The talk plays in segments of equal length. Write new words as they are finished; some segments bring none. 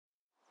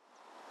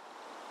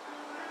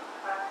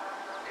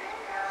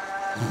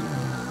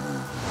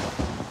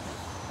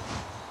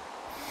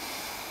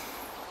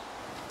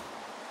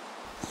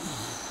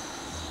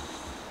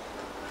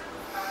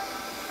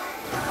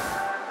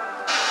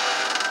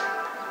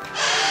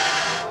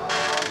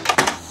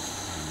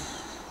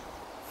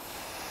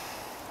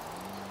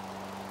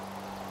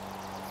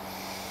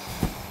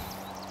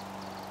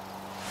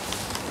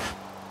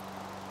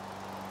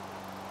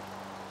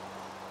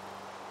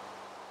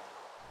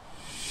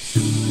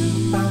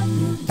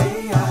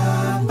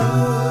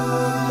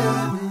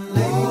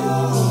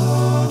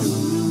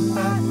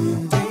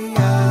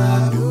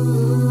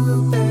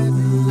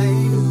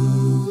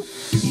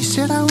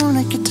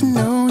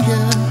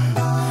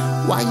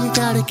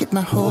Get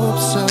my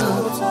hopes up.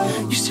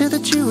 You said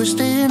that you were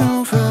staying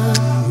over,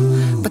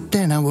 but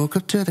then I woke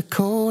up to the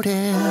cold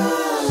air.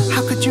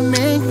 How could you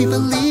make me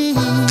believe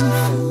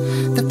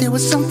that there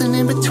was something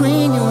in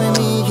between you and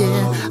me?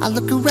 Yeah, I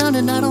look around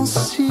and I don't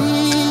see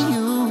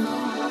you.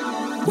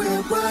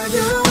 Where were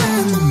you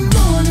in the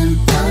morning,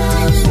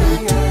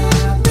 baby?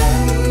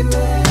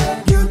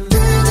 You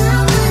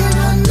didn't leave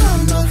a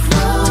number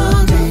for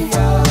me.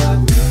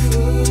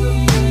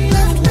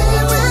 Left me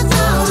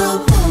without a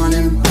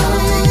warning,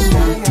 baby.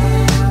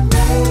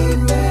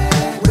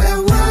 Where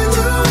were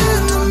you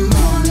in the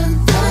morning,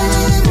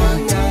 baby?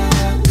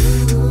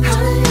 How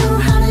do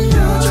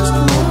you just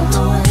walk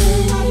away?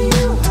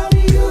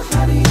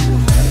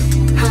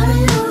 How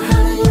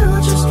do you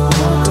just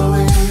walk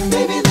away?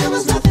 Baby, there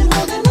was nothing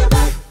holding me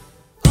back.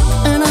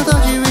 And I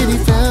thought you really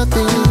felt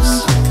this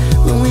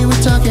when we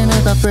were talking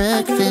about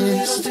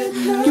breakfast.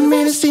 You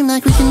made it seem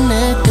like we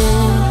connected.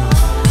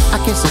 I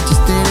guess I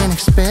just didn't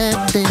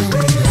expect it.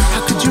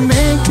 How could you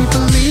make me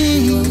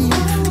believe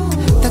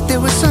that there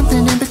was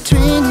something in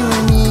between you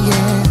and me?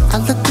 Yeah, I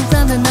look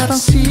around and I don't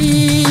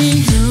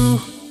see you.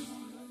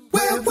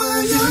 Where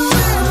were you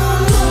in the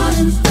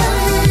morning,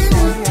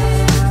 baby?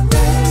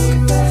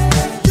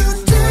 You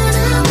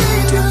didn't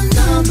leave your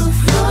number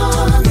for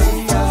me.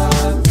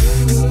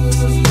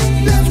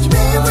 Left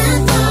me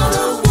without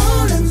a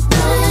warning,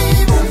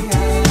 baby.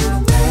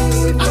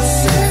 I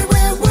said,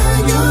 where were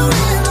you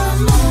in the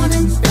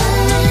morning,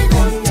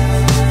 baby?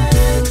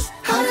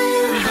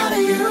 How do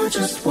you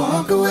just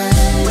walk away?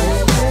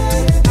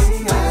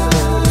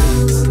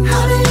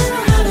 How do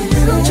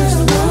you just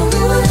walk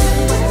away?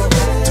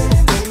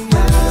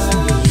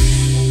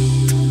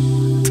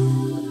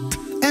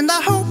 And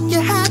I hope you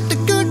had a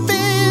good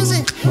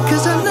visit,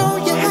 'cause I know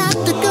you had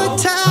a good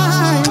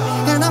time.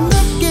 And I'm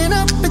looking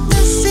up at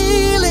the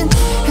ceiling,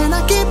 and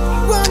I keep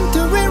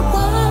wondering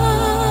why.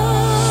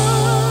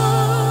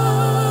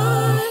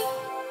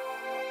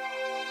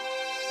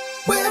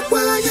 Where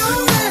were you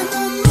in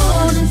the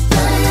morning,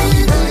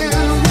 baby?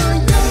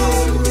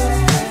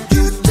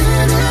 You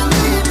didn't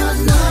leave your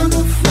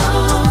number for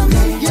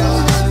me. You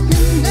left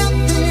me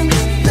nothing,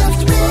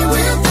 left me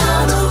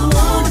without a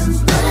warning,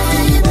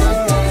 baby.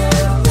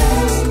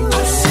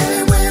 I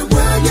said, where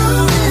were you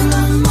in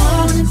the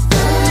morning,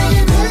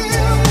 baby?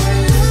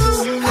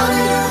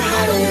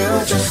 How do you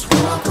just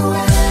walk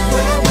away?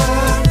 Where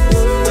were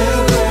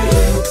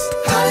you?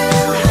 How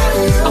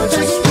do you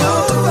just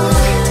walk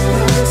away?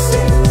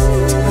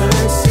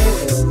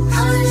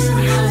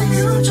 How do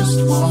you just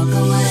walk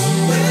away?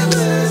 Where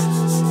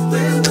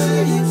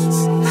were you?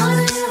 How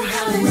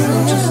do you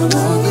just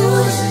walk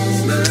away?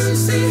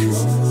 Mercy,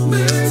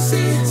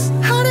 mercy.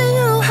 How do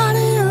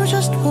you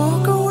just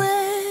walk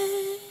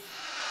away?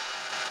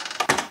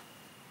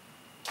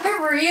 Where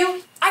were you?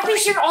 I've been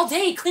here all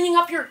day cleaning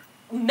up your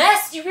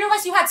mess. Do you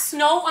realize you had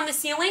snow on the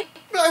ceiling?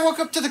 I woke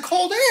up to the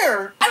cold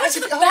air. I went to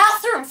the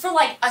bathroom for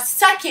like a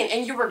second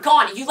and you were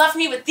gone. You left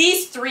me with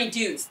these three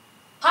dudes.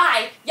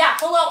 Hi, yeah,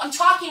 hello, I'm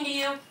talking to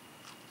you.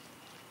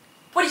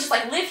 What, do you just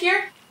like live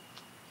here?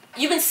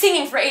 You've been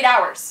singing for 8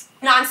 hours,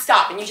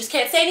 non-stop, and you just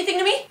can't say anything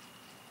to me?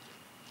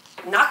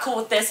 I'm not cool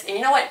with this, and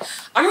you know what?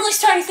 I'm really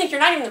starting to think you're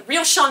not even the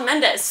real Shawn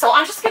Mendes, so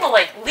I'm just gonna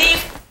like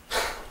leave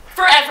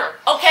forever,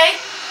 okay?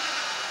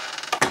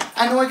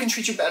 I know I can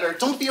treat you better.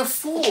 Don't be a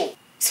fool.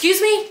 Excuse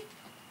me?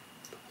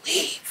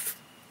 Leave.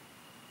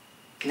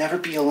 Never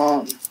be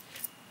alone.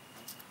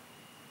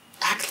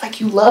 Act like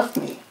you love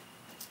me.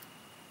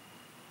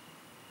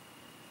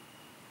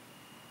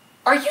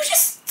 Are you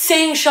just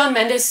saying Shawn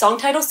Mendes song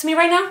titles to me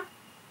right now?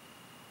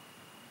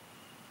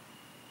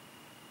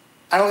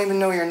 I don't even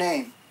know your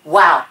name.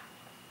 Wow.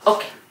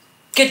 Okay.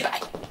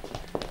 Goodbye.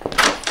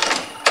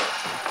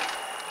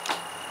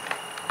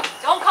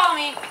 Don't call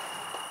me.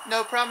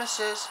 No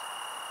promises.